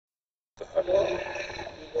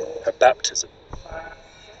her baptism.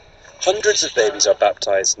 Hundreds of babies are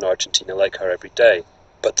baptized in Argentina like her every day,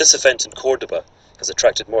 but this event in Cordoba has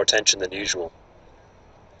attracted more attention than usual.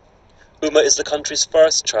 Uma is the country's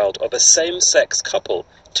first child of a same-sex couple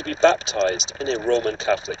to be baptized in a Roman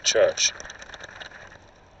Catholic church.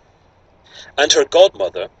 And her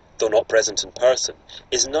godmother, though not present in person,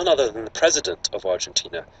 is none other than the President of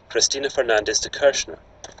Argentina, Cristina Fernández de Kirchner.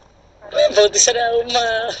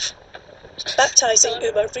 Baptising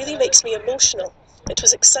Uma really makes me emotional. It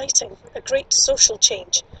was exciting, a great social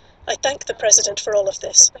change. I thank the President for all of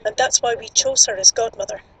this, and that's why we chose her as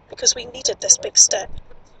godmother, because we needed this big step.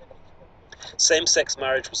 Same-sex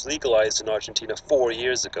marriage was legalized in Argentina 4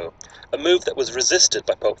 years ago, a move that was resisted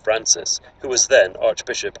by Pope Francis, who was then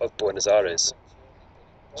Archbishop of Buenos Aires.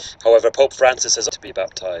 However, Pope Francis has to be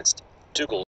baptized. Dougal